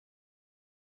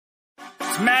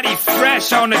It's Matty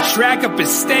Fresh on the track up at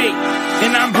State,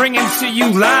 and I'm bringing to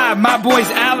you live my boys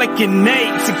Alec and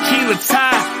Nate, Tequila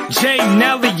Ty, Jay,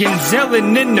 Nelly, and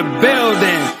Zillin in the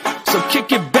building. So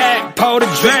kick it back, pour the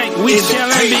drink, we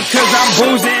chillin' because I'm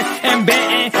boozing and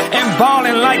betting and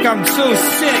ballin' like I'm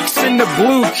 2-6 in the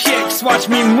blue kicks. Watch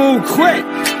me move quick,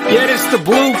 yeah, this the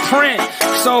blueprint.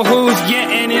 So who's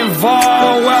getting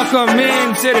involved? Welcome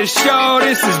into the show.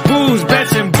 This is Booze,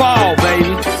 Bets, and Ball,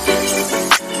 baby.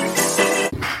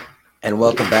 And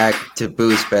welcome back to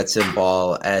Booze, Bets, and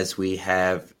Ball as we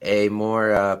have a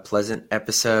more pleasant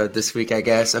episode this week, I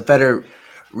guess. A better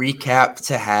recap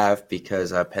to have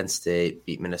because Penn State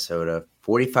beat Minnesota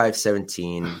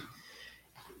 45-17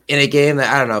 in a game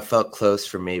that, I don't know, felt close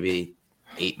for maybe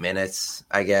 8 minutes,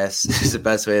 I guess is the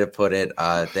best way to put it.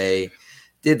 They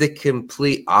did the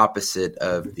complete opposite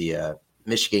of the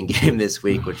Michigan game this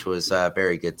week, which was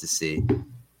very good to see.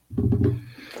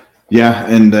 Yeah,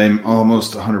 and I'm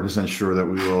almost 100% sure that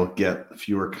we will get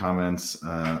fewer comments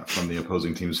from the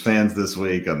opposing team's fans this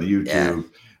week on the YouTube.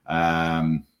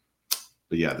 Yeah.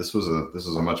 But yeah, this was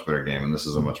a much better game, and this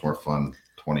is a much more fun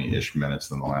 20-ish minutes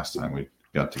than the last time we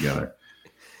got together.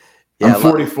 Yeah, I'm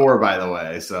 44, by the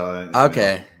way. So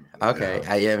okay. Yeah.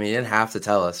 I mean, you didn't have to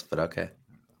tell us, but okay.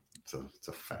 It's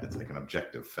a fact. It's like an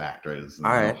objective fact, right? There's no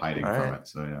hiding from it.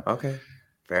 So yeah. Okay,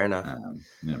 fair enough.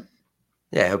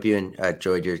 Yeah, I hope you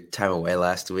enjoyed your time away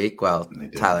last week. Well,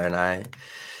 Tyler and I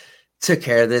took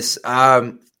care of this.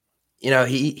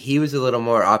 He was a little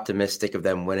more optimistic of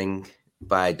them winning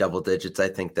by double digits, I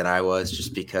think, than I was,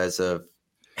 just because of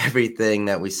everything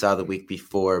that we saw the week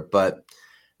before. But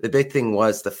the big thing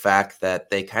was the fact that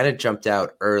they kind of jumped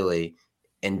out early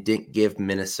and didn't give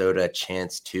Minnesota a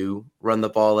chance to run the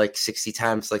ball like 60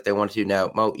 times like they wanted to.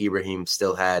 Now, Mo Ibrahim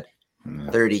still had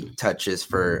 30 touches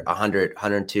for 100,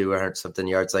 102, 100 something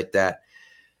yards like that.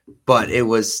 But it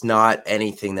was not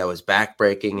anything that was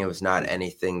backbreaking. It was not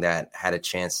anything that had a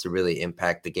chance to really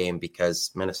impact the game because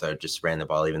Minnesota just ran the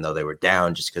ball even though they were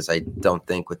down, just because I don't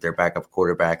think with their backup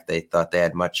quarterback, they thought they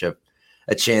had much of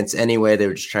a chance anyway. They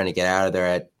were just trying to get out of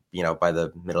there by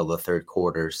the middle of the third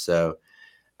quarter. So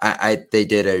they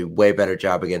did a way better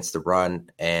job against the run.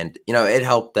 And, it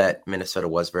helped that Minnesota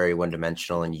was very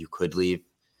one-dimensional and you could leave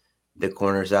the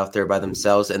corners out there by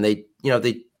themselves. And they,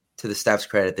 to the staff's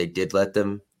credit, they did let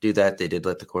them do that. They did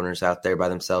let the corners out there by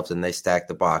themselves and they stacked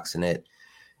the box, and it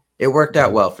worked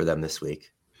out well for them this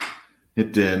week.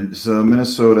 It did. So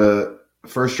Minnesota,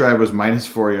 first drive was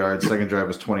 -4 yards, second drive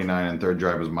was 29, and third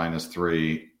drive was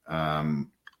 -3.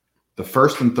 The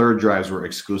first and third drives were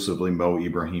exclusively Mo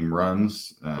Ibrahim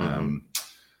runs.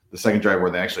 The second drive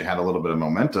where they actually had a little bit of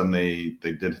momentum, they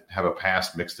did have a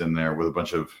pass mixed in there with a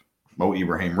bunch of Mo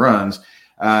Ibrahim runs.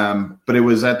 But it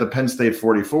was at the Penn State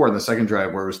 44 in the second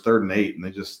drive where it was 3rd and 8, and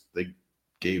they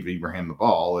gave Ibrahim the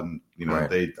ball. And,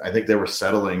 right. I think they were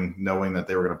settling knowing that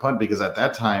they were going to punt because at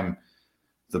that time,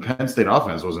 the Penn State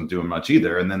offense wasn't doing much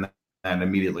either. And then that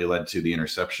immediately led to the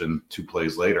interception 2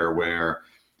 plays later where,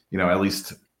 at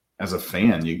least as a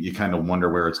fan, you kind of wonder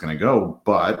where it's going to go.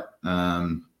 But,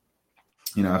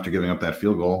 after giving up that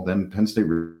field goal, then Penn State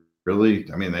really,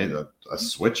 they had a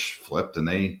switch flipped and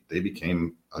they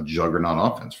became a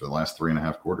juggernaut offense for the last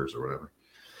 3.5 quarters or whatever.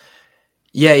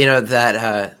 Yeah,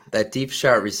 that deep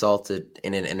shot resulted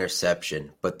in an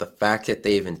interception, but the fact that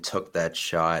they even took that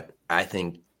shot, I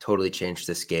think totally changed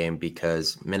this game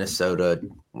because Minnesota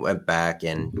went back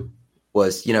and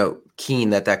was, keen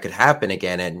that could happen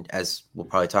again. And as we'll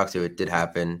probably talk to, it did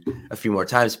happen a few more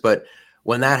times. But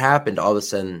when that happened, all of a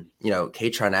sudden,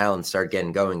 Katron Allen started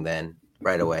getting going then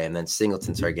right away. And then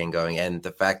Singleton started getting going. And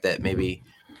the fact that maybe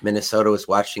Minnesota was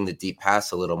watching the deep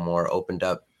pass a little more opened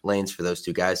up lanes for those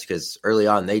two guys because early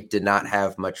on they did not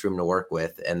have much room to work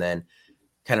with. And then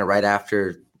kind of right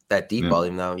after that deep ball,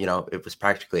 even though, it was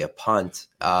practically a punt,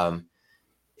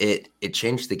 it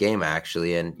changed the game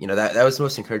actually. And, that was the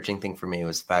most encouraging thing for me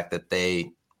was the fact that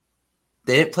they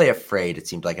didn't play afraid. It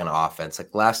seemed like on offense,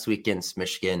 like last week against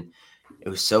Michigan, it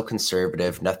was so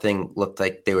conservative. Nothing looked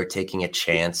like they were taking a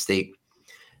chance. They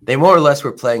more or less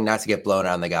were playing not to get blown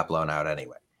out, and they got blown out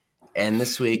anyway. And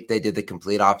this week they did the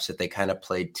complete opposite. They kind of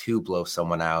played to blow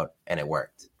someone out, and it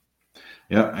worked.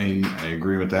 Yeah, I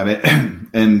agree with that.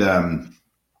 And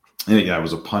it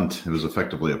was a punt. It was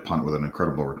effectively a punt with an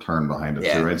incredible return behind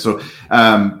it too, right? So,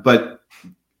 but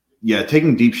yeah,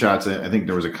 taking deep shots. I think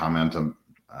there was a comment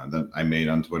that I made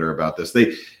on Twitter about this.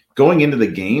 Going into the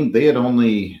game, they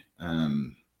only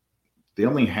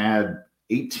had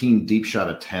 18 deep shot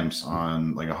attempts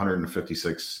on like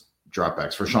 156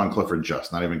 dropbacks for Sean Clifford,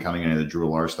 not even counting any of the Drew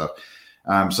Lar stuff.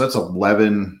 So that's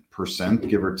 11%,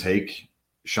 give or take,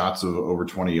 shots of over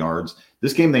 20 yards.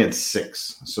 This game, they had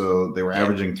 6. So they were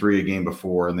averaging 3 a game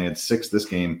before, and they had 6 this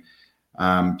game.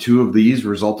 2 of these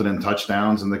resulted in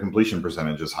touchdowns, and the completion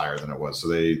percentage is higher than it was. So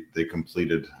they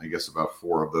completed, I guess, about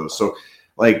 4 of those. So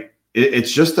like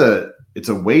it's just it's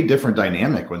a way different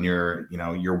dynamic when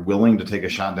you're willing to take a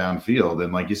shot downfield.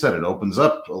 And like you said, it opens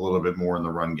up a little bit more in the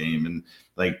run game. And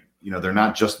like, they're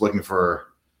not just looking for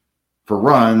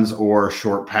runs or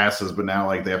short passes, but now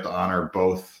like they have to honor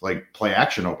both. Like play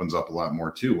action opens up a lot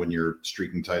more too when you're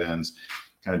streaking tight ends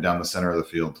kind of down the center of the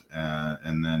field,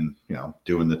 and then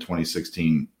doing the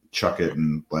 2016 chuck it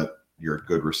and let your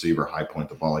good receiver high point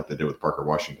the ball like they did with Parker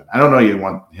Washington. I don't know you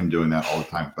want him doing that all the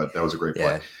time, but that was a great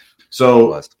play.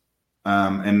 So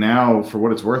and now for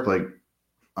what it's worth, like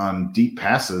on deep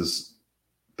passes,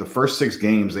 the first 6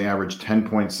 games, they averaged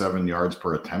 10.7 yards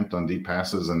per attempt on deep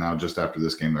passes. And now just after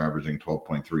this game, they're averaging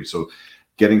 12.3. So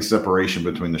getting separation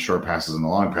between the short passes and the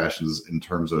long passes in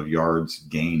terms of yards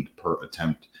gained per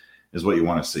attempt is what you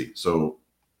want to see. So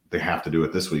they have to do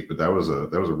it this week, but that was a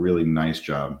really nice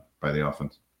job by the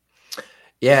offense.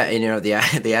 Yeah, and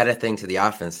the added thing to the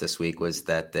offense this week was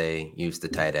that they used the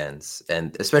tight ends,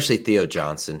 and especially Theo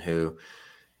Johnson, who,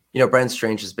 Brenton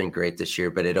Strange has been great this year,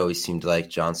 but it always seemed like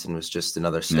Johnson was just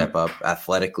another step up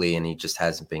athletically, and he just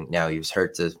hasn't been. Now he was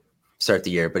hurt to start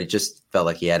the year, but he just felt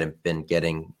like he hadn't been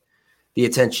getting the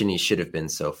attention he should have been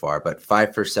so far. But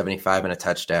 5 for 75 and a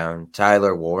touchdown.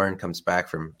 Tyler Warren comes back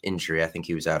from injury. I think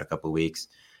he was out a couple of weeks.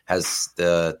 Has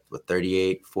the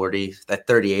 38, 40, that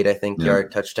 38, I think,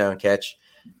 yard touchdown catch.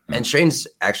 And Strange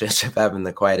actually ends up having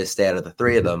the quietest day out of the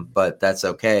 3 of them, but that's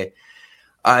okay.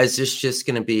 Is this just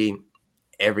going to be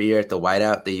every year at the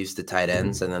wideout they use the tight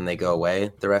ends and then they go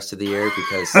away the rest of the year?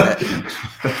 Because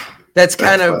that's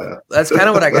kind of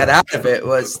what I got out of it.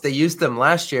 Was they used them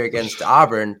last year against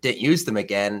Auburn, didn't use them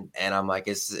again, and I'm like,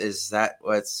 is that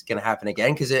what's going to happen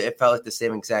again? Because it felt like the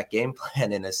same exact game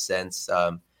plan in a sense.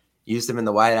 Use them in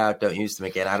the wideout, don't use them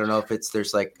again. I don't know if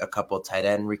there's like a couple tight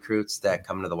end recruits that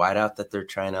come to the wideout that they're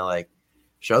trying to like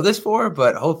show this for,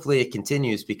 but hopefully it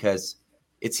continues because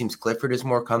it seems Clifford is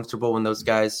more comfortable when those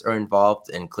guys are involved.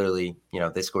 And clearly,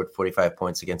 they scored 45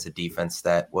 points against a defense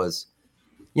that was,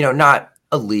 not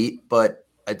elite, but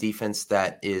a defense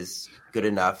that is good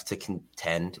enough to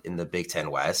contend in the Big Ten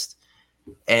West.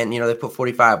 And, they put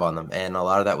 45 on them. And a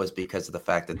lot of that was because of the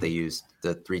fact that they used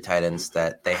the 3 tight ends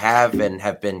that they have and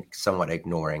have been somewhat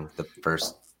ignoring the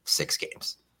first 6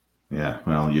 games. Yeah,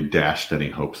 well, you dashed any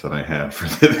hopes that I had for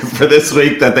this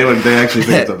week that they actually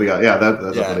figure something out. Yeah,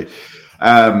 that's funny.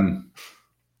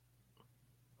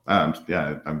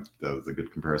 That was a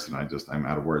good comparison. I'm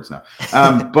out of words now.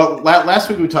 But last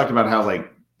week we talked about how they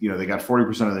got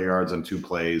 40% of their yards on 2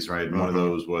 plays, right? And one of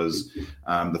those was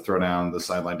the throw down the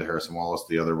sideline to Harrison Wallace.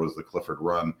 The other was the Clifford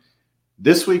run.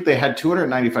 This week they had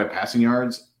 295 passing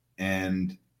yards,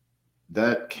 and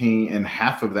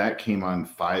half of that came on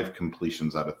 5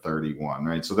 completions out of 31,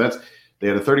 right? So they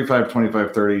had a 35,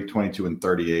 25, 30, 22, and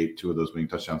 38, 2 of those being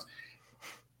touchdowns.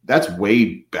 That's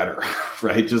way better,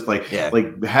 right? Just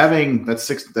having that's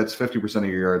 50% of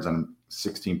your yards on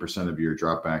 16% of your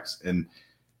dropbacks, and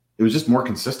it was just more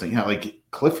consistent. Yeah, like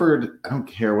Clifford, I don't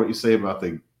care what you say about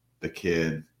the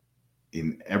kid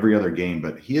in every other game,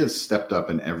 but he has stepped up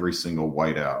in every single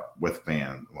whiteout with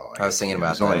fans. Well, I was thinking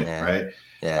about that, right?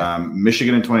 Yeah.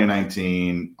 Michigan in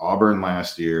 2019, Auburn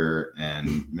last year,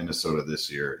 and Minnesota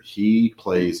this year. He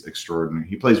plays extraordinary.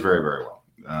 He plays very, very well.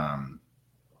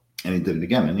 And he did it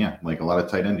again. And like a lot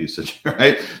of tight end usage,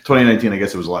 right? 2019, I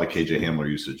guess it was a lot of KJ Hamler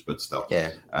usage, but still.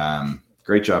 Yeah.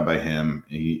 Great job by him.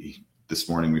 This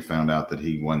morning we found out that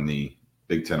he won the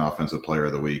Big Ten Offensive Player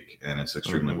of the Week, and it's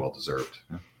extremely well deserved.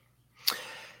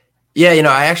 Yeah,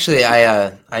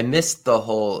 I missed the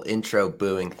whole intro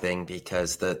booing thing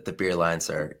because the beer lines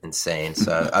are insane.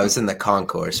 So I was in the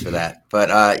concourse for that. But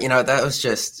that was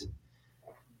just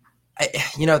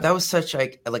that was such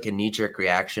like a knee-jerk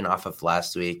reaction off of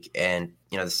last week. And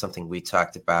this is something we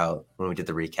talked about when we did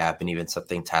the recap, and even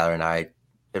something Tyler and I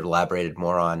elaborated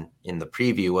more on in the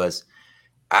preview was,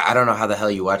 I don't know how the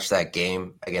hell you watched that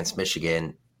game against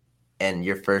Michigan and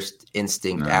your first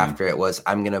instinct after it was,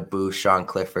 I'm going to boo Sean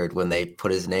Clifford when they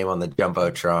put his name on the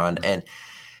Jumbotron. And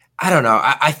I don't know.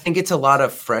 I think it's a lot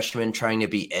of freshmen trying to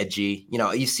be edgy.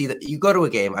 You see that you go to a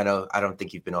game. I don't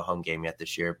think you've been to a home game yet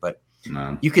this year, but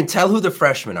you can tell who the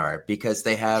freshmen are because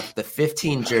they have the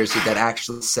 15 jersey that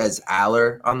actually says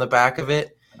Aller on the back of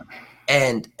it.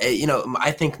 And,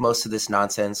 I think most of this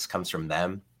nonsense comes from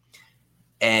them.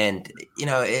 And,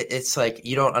 it's like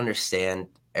you don't understand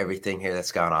everything here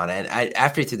that's going on. And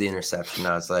after he threw the interception,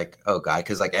 I was like, oh, God,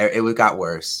 because it got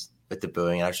worse with the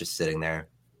booing. And I was just sitting there.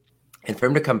 And for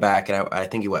him to come back, and I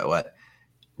think he went,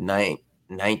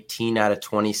 19 out of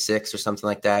 26 or something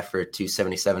like that for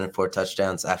 277 and 4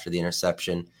 touchdowns after the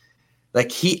interception.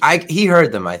 Like he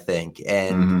heard them, I think.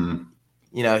 And,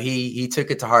 he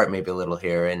took it to heart maybe a little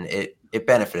here, and it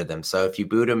benefited them. So if you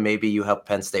boot him, maybe you help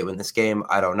Penn State win this game.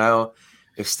 I don't know.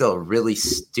 It's still a really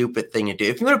stupid thing to do.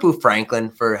 If you want to boo Franklin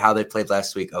for how they played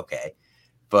last week, okay.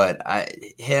 But I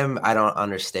don't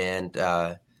understand.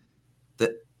 I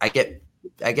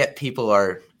get people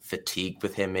are fatigued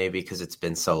with him maybe because it's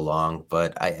been so long,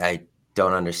 but I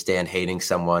don't understand hating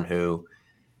someone who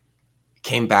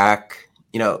came back.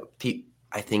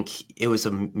 I think it was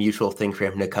a mutual thing for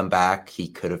him to come back. He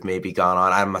could have maybe gone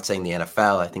on. I'm not saying the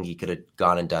NFL. I think he could have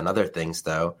gone and done other things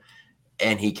though.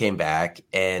 And he came back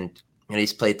and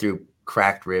he's played through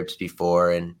cracked ribs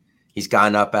before, and he's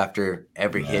gone up after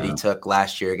every hit he took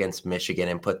last year against Michigan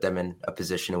and put them in a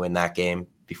position to win that game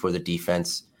before the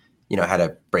defense, had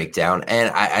a breakdown. And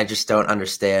I just don't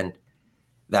understand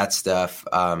that stuff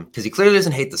because he clearly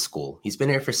doesn't hate the school. He's been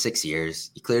here for 6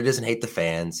 years. He clearly doesn't hate the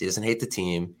fans. He doesn't hate the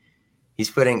team. He's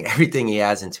putting everything he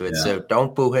has into it. Yeah. So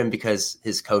don't boo him because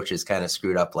his coaches kind of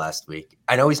screwed up last week.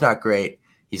 I know he's not great.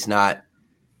 He's not,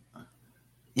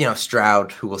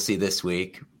 Stroud, who we'll see this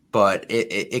week, but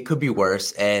it could be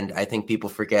worse. And I think people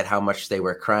forget how much they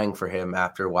were crying for him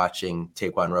after watching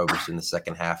Taquan Roberts in the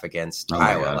second half against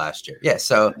Iowa last year. Yeah.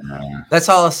 So that's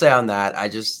all I'll say on that. I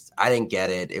didn't get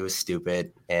it. It was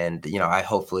stupid. And,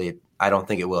 I don't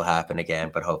think it will happen again,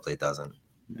 but hopefully it doesn't.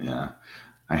 Yeah.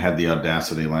 I had the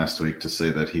audacity last week to say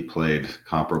that he played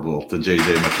comparable to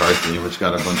JJ McCarthy, which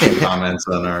got a bunch of comments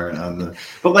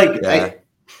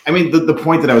I mean, the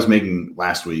point that I was making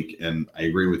last week, and I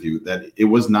agree with you, that it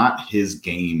was not his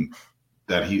game,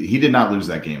 that he did not lose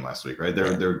that game last week, right?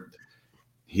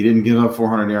 He didn't give up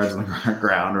 400 yards on the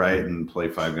ground, right, and play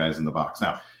 5 guys in the box.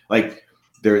 Now,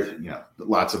 there,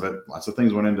 lots of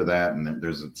things went into that, and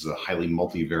it's a highly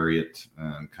multivariate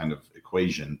kind of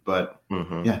equation. But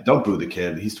don't boo the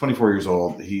kid. He's 24 years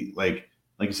old. He like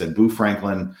you said, boo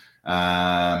Franklin.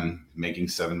 Making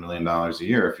 $7 million a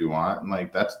year if you want, and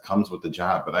that comes with the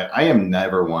job. But I am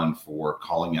never one for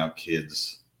calling out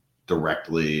kids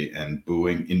directly and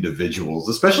booing individuals,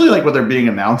 especially when they're being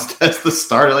announced as the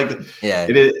starter.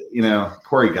 It is,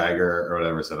 Corey Geiger or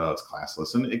whatever said, "Oh, it's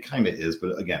classless," and it kind of is.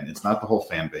 But again, it's not the whole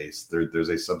fan base. There's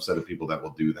a subset of people that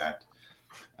will do that,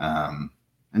 and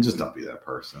just don't be that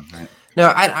person. Right?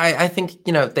 No, I think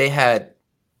they had,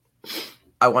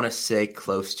 I want to say,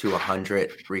 close to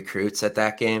 100 recruits at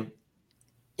that game.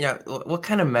 What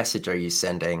kind of message are you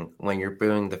sending when you're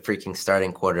booing the freaking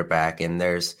starting quarterback? And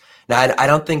I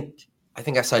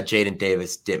think I saw Jaden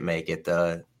Davis didn't make it,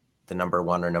 the number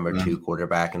 1 or number 2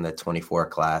 quarterback in the 24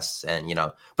 class. And,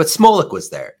 but Smolik was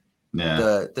there,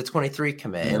 the 23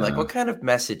 commit. Yeah. And what kind of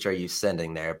message are you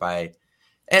sending there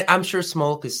and I'm sure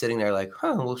Smolik is sitting there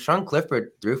Sean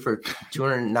Clifford threw for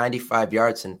 295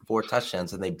 yards and 4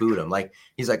 touchdowns and they booed him.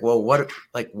 He's like, well, what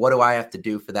do I have to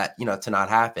do for that, to not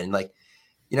happen?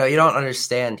 You don't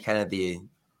understand kind of the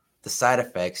side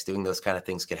effects doing those kind of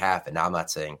things could happen. Now, I'm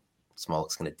not saying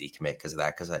Smolik's going to decommit because of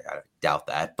that, because I doubt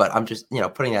that. But I'm just,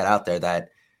 putting that out there that,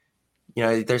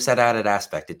 there's that added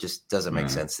aspect. It just doesn't make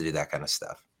sense to do that kind of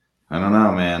stuff. I don't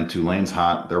know, man. Tulane's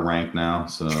hot. They're ranked now,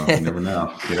 so you never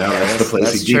know. That's the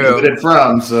place he decommitted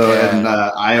from. So, and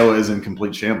Iowa is in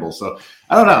complete shambles. So,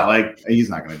 I don't know. He's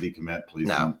not going to decommit. Please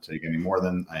don't take any more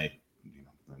than I'm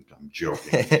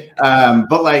joking.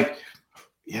 But I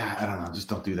don't know. Just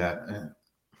don't do that.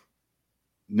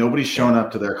 Nobody's showing up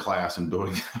to their class and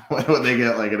doing when they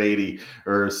get an 80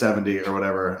 or 70 or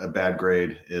whatever a bad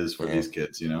grade is for these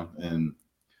kids, And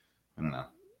I don't know.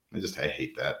 I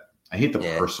hate that. I hate the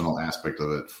personal aspect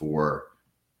of it for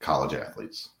college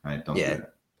athletes. Right? Don't do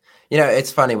that.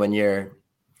 It's funny when you're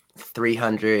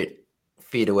 300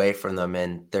 feet away from them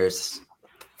and there's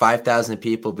 5,000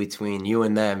 people between you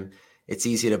and them. It's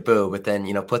easy to boo, but then,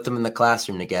 put them in the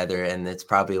classroom together and it's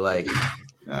probably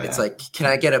can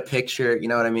I get a picture? You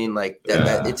know what I mean?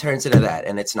 It turns into that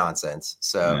and it's nonsense.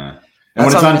 So, and when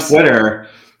it's on Twitter,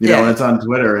 when it's on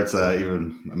Twitter, it's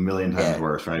even a million times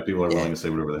worse, right? People are willing to say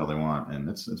whatever the hell they want. And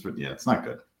it's not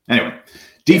good. Anyway,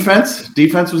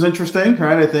 defense was interesting,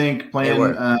 right? I think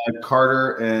playing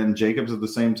Carter and Jacobs at the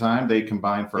same time, they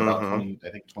combined for about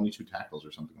 22 tackles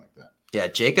or something like that. Yeah,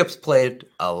 Jacobs played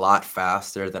a lot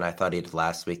faster than I thought he did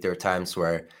last week. There were times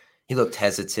where he looked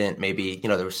hesitant. Maybe,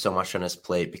 there was so much on his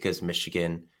plate because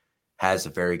Michigan has a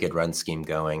very good run scheme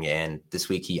going. And this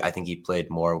week, I think he played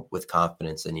more with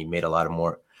confidence and he made a lot of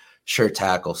more sure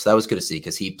tackles. So that was good to see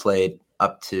because he played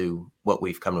up to what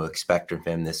we've come to expect from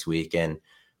him this week. And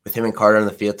with him and Carter on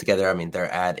the field together, I mean,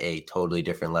 they're at a totally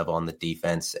different level on the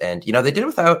defense. And, they did it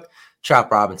without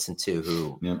Chop Robinson too,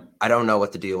 who I don't know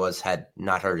what the deal was, had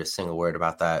not heard a single word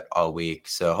about that all week.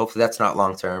 So hopefully that's not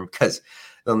long-term because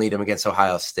they'll need him against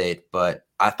Ohio State. But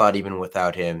I thought even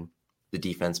without him, the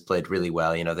defense played really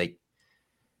well.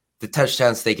 The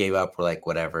touchdowns they gave up were like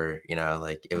whatever,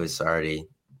 it was already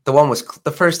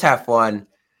the first half one.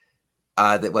 They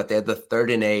had the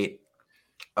 3rd and 8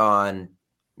 on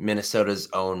Minnesota's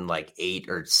own 8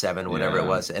 or 7, whatever it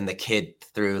was, and the kid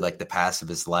threw the pass of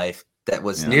his life that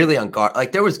was nearly on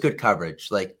guard. There was good coverage.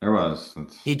 There was.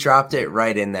 He dropped it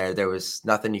right in there. There was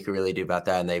nothing you could really do about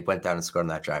that, and they went down and scored on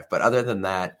that drive. But other than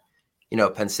that,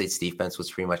 Penn State's defense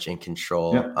was pretty much in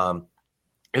control. Yeah.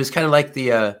 It was kind of like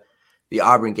the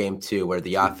Auburn game too, where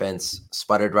the offense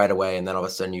sputtered right away, and then all of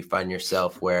a sudden you find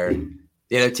yourself where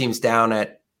the other team's down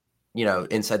at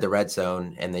inside the red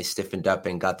zone, and they stiffened up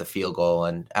and got the field goal.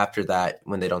 And after that,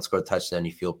 when they don't score the touchdown,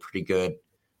 you feel pretty good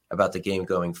about the game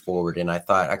going forward. And I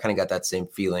thought I kind of got that same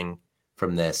feeling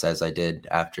from this as I did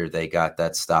after they got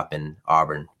that stop in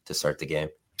Auburn to start the game.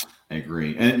 I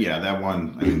agree. And that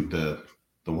one, I mean, the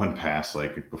one pass,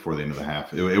 before the end of the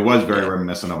half, it was very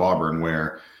reminiscent of Auburn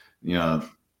where,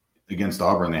 against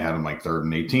Auburn, they had them 3rd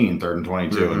and 18, 3rd and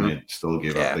 22, and they still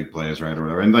gave up big plays, right? Or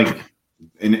whatever.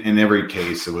 And in every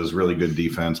case, it was really good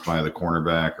defense by the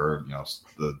cornerback or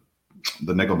the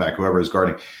nickelback, whoever is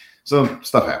guarding. So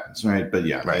stuff happens, right? But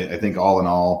I think all in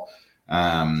all,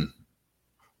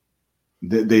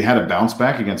 they had a bounce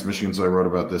back against Michigan. So I wrote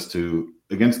about this too.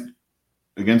 Against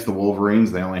the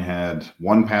Wolverines, they only had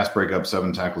 1 pass breakup,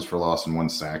 7 tackles for loss, and 1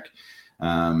 sack.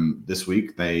 This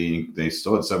week, they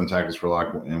still had 7 tackles for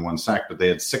loss and 1 sack, but they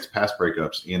had 6 pass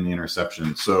breakups and the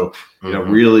interception. So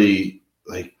really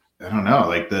I don't know,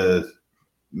 the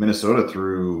Minnesota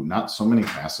threw not so many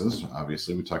passes.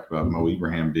 Obviously, we talked about Mo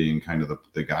Ibrahim being kind of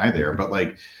the guy there, but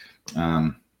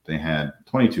they had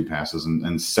 22 passes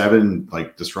and 7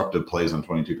 disruptive plays on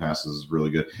 22 passes is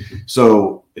really good.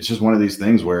 So it's just one of these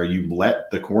things where you let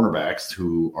the cornerbacks,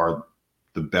 who are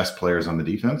the best players on the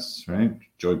defense, right?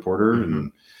 Joey Porter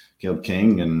and Caleb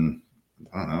King and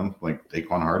I don't know,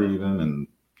 Daquan Hardy even and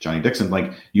Johnny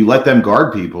Dixon, you let them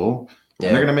guard people.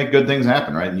 And they're going to make good things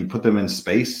happen, right? And you put them in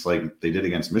space like they did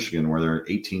against Michigan where they're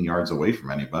 18 yards away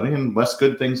from anybody and less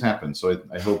good things happen. So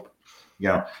I hope,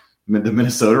 the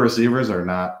Minnesota receivers are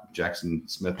not Jackson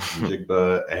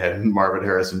Smith-Njigba and Marvin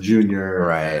Harrison Jr.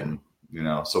 Right. And,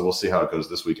 so we'll see how it goes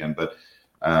this weekend. But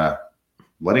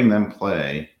letting them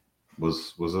play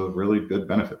was a really good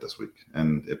benefit this week,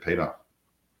 and it paid off.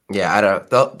 Yeah,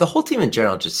 the whole team in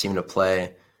general just seemed to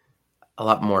play a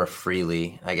lot more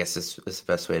freely, I guess is the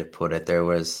best way to put it. There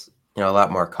was, a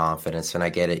lot more confidence, and I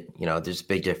get it. There's a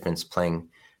big difference playing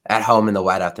at home in the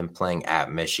whiteout than playing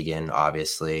at Michigan,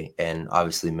 obviously. And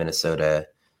obviously Minnesota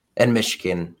and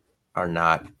Michigan are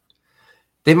not,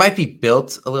 they might be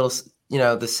built a little,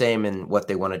 the same in what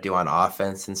they want to do on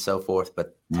offense and so forth,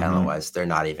 but talent-wise, they're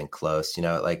not even close.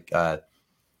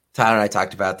 Tyler and I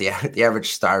talked about the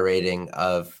average star rating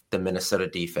of the Minnesota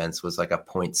defense was a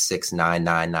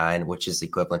 0.6999, which is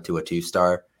equivalent to a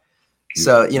 2-star.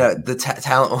 So, the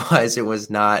talent-wise, it was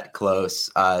not close.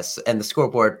 And the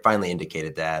scoreboard finally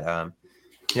indicated that.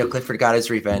 Clifford got his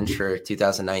revenge for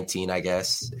 2019, I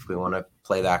guess, if we want to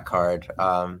play that card.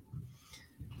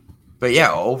 But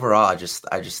yeah, overall, I just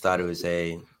thought it was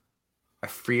a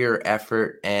freer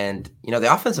effort. And,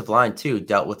 the offensive line, too,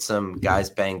 dealt with some guys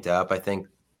banged up. I think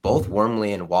both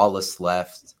Wormley and Wallace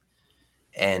left.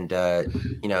 And,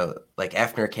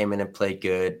 Effner came in and played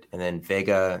good. And then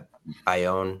Vega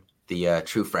Ione, the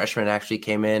true freshman, actually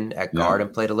came in at guard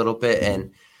and played a little bit.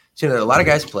 And, a lot of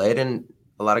guys played and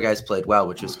a lot of guys played well,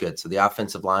 which was good. So the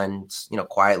offensive line's,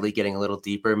 quietly getting a little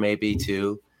deeper maybe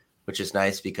too, which is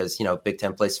nice because, Big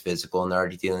Ten plays physical and they're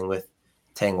already dealing with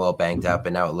Tangwell banged up.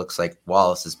 And now it looks like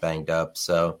Wallace is banged up.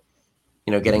 So,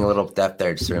 getting a little depth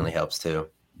there certainly helps too.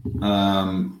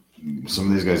 Some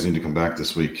of these guys need to come back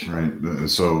this week, right?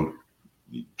 So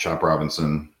Chop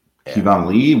Robinson, Kevon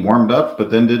Lee warmed up, but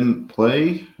then didn't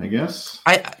play, I guess.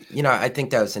 I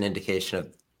think that was an indication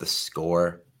of the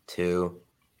score too.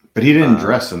 But he didn't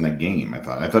dress in the game. I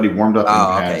thought he warmed up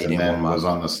in pads and then was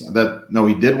on the. No,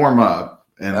 he did warm up,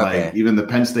 and even the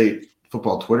Penn State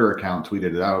football Twitter account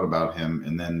tweeted it out about him,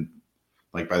 and then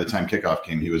by the time kickoff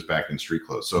came, he was back in street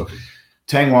clothes. So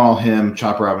Tangwall, him,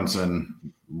 Chop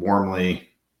Robinson, Wormley,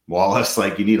 Wallace,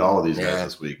 you need all of these guys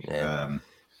this week. Yeah.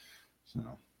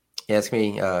 It's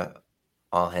going to be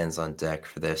all hands on deck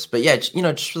for this. But yeah,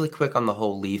 just really quick on the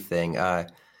whole Lee thing.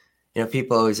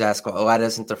 People always ask, why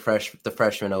doesn't the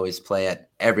freshman always play at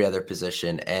every other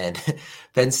position? And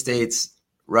Penn State's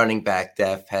running back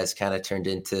depth has kind of turned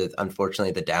into,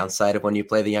 unfortunately, the downside of when you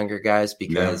play the younger guys,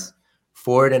 because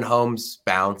Ford and Holmes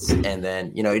bounce, and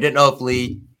then, you didn't know if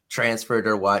Lee transferred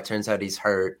or what. Turns out he's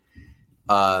hurt.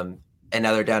 And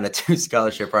now they're down to 2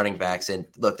 scholarship running backs. And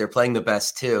look, they're playing the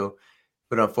best too.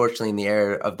 But unfortunately, in the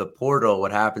era of the portal,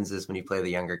 what happens is when you play the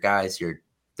younger guys, your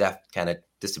depth kind of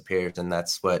disappears. And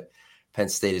that's what Penn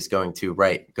State is going through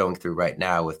right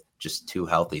now with just 2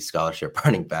 healthy scholarship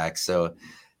running backs. So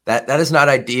that is not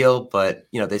ideal, but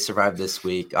they survived this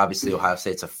week. Obviously, Ohio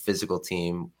State's a physical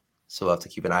team, so we'll have to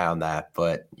keep an eye on that.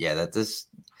 But yeah, that is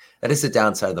the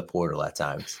downside of the portal at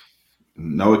times.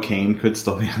 Noah Kane could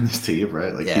still be on this team,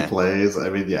 right? He plays. I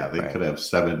mean, they right. could have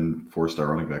 7 4-star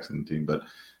running backs in the team, but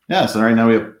yeah. So right now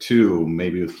we have 2,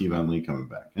 maybe with Kevon Lee coming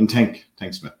back, and Tank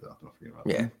Smith though. Don't forget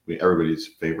about him. Everybody's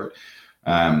favorite.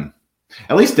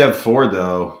 At least Dev Ford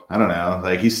though, I don't know.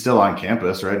 He's still on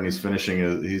campus, right? And he's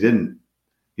finishing.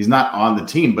 He's not on the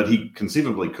team, but he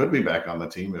conceivably could be back on the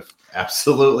team if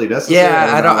absolutely necessary.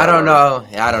 Yeah, I don't know.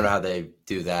 I don't know how they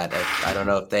do that. I don't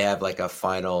know if they have a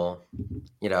final,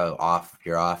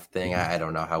 off thing. I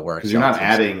don't know how it works. Because you're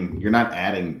not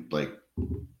adding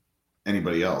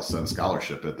anybody else on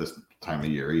scholarship at this time of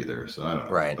year either. So I don't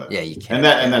know. Right. But, yeah, you can't.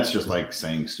 And that's just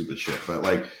saying stupid shit. But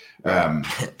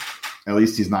at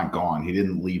least he's not gone. He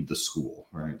didn't leave the school,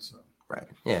 right? So right.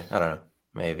 Yeah, I don't know.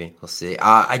 Maybe we'll see.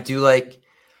 I do like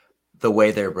the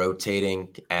way they're rotating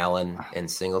Allen and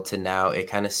Singleton now. It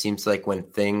kind of seems like when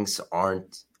things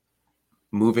aren't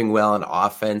moving well on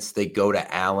offense, they go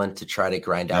to Allen to try to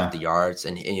grind out the yards.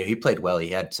 And he played well. He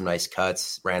had some nice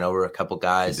cuts, ran over a couple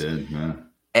guys. He did, yeah.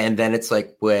 And then it's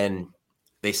when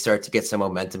they start to get some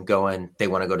momentum going, they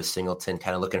want to go to Singleton,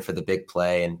 kind of looking for the big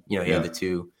play. And, he had the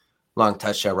 2 long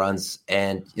touchdown runs.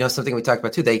 And, something we talked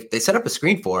about too, they set up a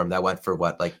screen for him that went for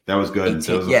what, that was good.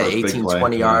 18,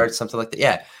 20 yards, something like that.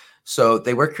 Yeah. So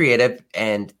they were creative,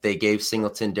 and they gave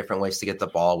Singleton different ways to get the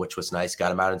ball, which was nice.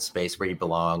 Got him out in space where he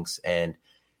belongs. And,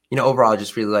 overall, I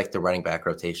just really like the running back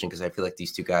rotation, because I feel like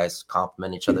these 2 guys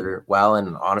complement each other well.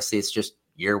 And honestly, it's just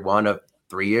year 1 of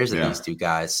 3 years of these 2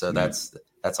 guys. So that's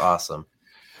awesome.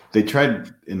 They tried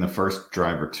in the first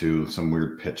drive or 2 some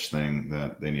weird pitch thing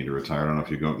that they need to retire. I don't know if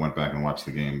you went back and watched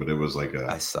the game, but it was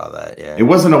I saw that. Yeah, it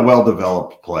wasn't a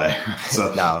well-developed play.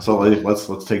 So no. So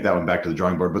let's take that one back to the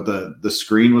drawing board. But the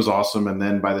screen was awesome, and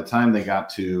then by the time they got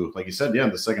to, like you said,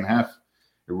 the second half,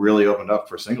 it really opened up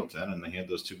for Singleton, and they had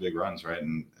those 2 big runs, right?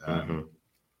 And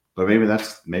but maybe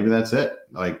that's it.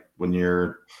 When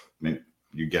you're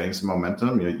getting some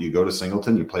momentum, you go to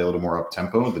Singleton, you play a little more up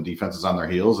tempo. The defense is on their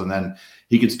heels, and then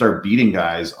he could start beating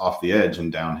guys off the edge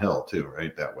and downhill too,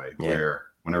 right? That way, where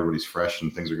when everybody's fresh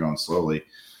and things are going slowly,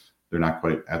 they're not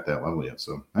quite at that level yet.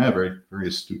 So, very, very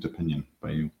astute opinion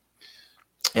by you.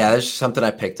 Yeah, there's something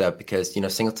I picked up because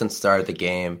Singleton started the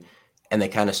game, and they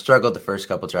kind of struggled the first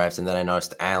couple drives, and then I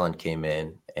noticed Allen came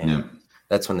in, and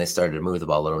that's when they started to move the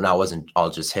ball a little. Now it wasn't all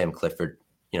just him. Clifford,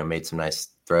 made some nice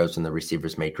throws, and the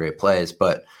receivers made great plays,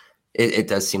 but it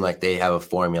does seem like they have a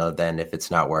formula then if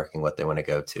it's not working, what they want to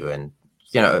go to. And,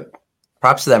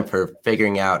 props to them for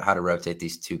figuring out how to rotate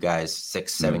these 2 guys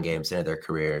 6-7 games into their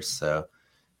careers. So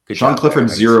good Sean job. Clifford,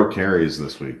 0 carries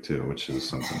this week too, which is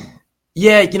something.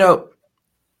 Yeah.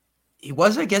 He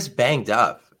was, I guess, banged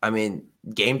up. I mean,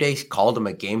 game day called him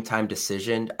a game time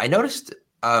decision. I noticed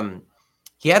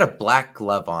he had a black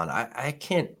glove on. I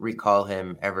can't recall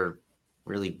him ever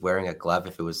really wearing a glove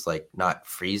if it was not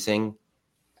freezing.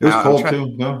 It was cold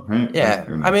too, though, right? Yeah,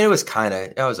 I mean, it was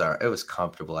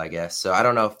comfortable, I guess. So I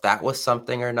don't know if that was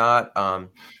something or not.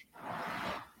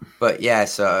 But yeah,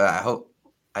 so I hope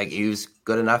he was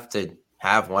good enough to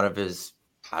have one of his,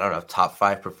 top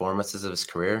 5 performances of his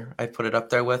career. I put it up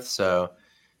there with. So,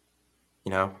 I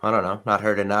don't know, not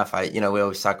hurt enough. We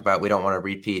always talk about we don't want a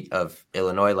repeat of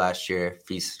Illinois last year. If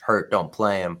he's hurt, don't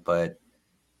play him. But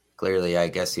clearly, I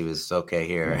guess he was okay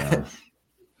here. Yeah.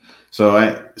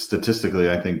 So statistically,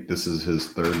 I think this is his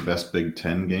 3rd best Big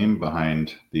Ten game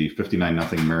behind the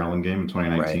 59-0 Maryland game in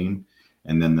 2019,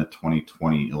 and then the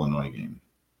 2020 Illinois game.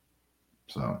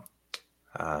 So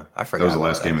I forgot. That was the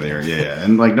last game of the year. Yeah.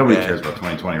 And nobody cares about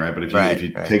 2020, right? But if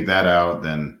you take that out,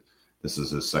 then this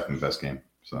is his 2nd best game.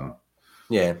 So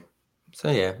yeah.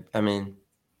 I mean,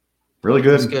 really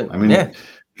good. Good. I mean,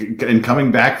 and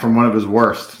coming back from one of his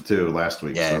worst too last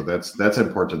week. Yeah. So that's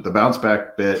important. The bounce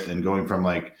back bit and going from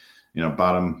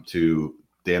bottom to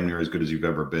damn near as good as you've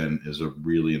ever been is a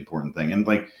really important thing. And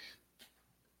I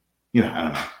don't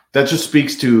know. That just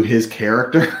speaks to his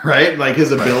character, right?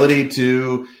 His ability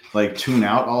to tune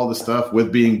out all the stuff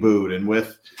with being booed and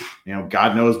with,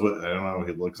 God knows what, I don't know how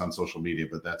he looks on social media,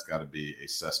 but that's got to be a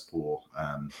cesspool.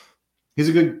 He's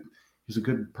a he's a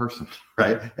good person,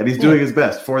 right? And he's doing his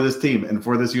best for this team and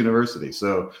for this university.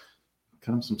 So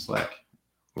cut him some slack.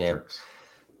 Yeah.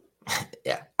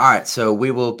 Yeah. All right. So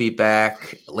we will be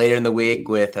back later in the week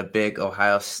with a big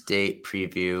Ohio State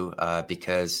preview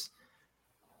because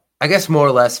I guess more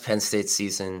or less Penn State's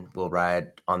season will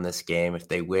ride on this game. If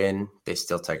they win, they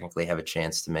still technically have a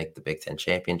chance to make the Big Ten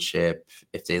championship.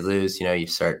 If they lose, you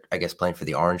start, I guess, playing for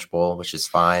the Orange Bowl, which is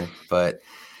fine. But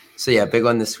so, yeah, big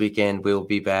one this weekend. We'll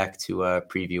be back to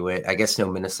preview it. I guess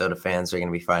no Minnesota fans are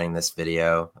going to be finding this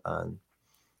video.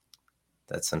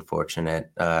 That's unfortunate,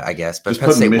 I guess. But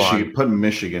just put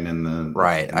Michigan in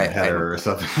the header or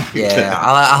something. Yeah,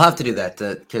 I'll have to do that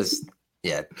because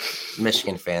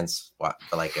Michigan fans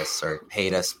like us or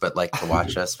hate us, but like to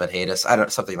watch us, but hate us.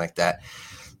 Something like that.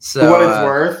 So, for what it's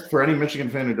worth, for any Michigan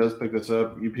fan who does pick this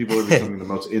up, you people are becoming the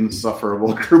most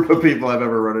insufferable group of people I've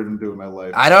ever run into in my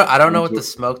life. I don't know what the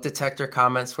smoke detector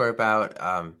comments were about.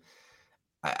 I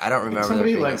don't remember.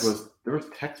 Somebody there was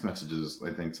text messages. I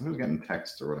think somebody was getting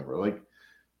texts or whatever.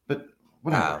 But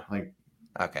whatever.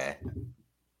 Okay.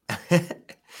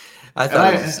 I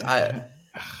thought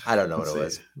I don't know what it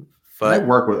was. But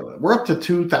we're up to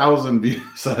 2,000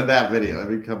 views on that video. I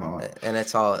mean, come on. And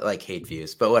it's all like hate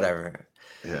views, but whatever.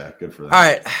 Yeah, good for that. All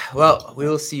right. Well, we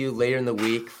will see you later in the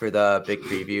week for the big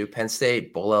preview. Penn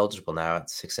State bowl eligible now at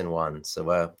 6-1.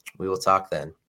 So we will talk then.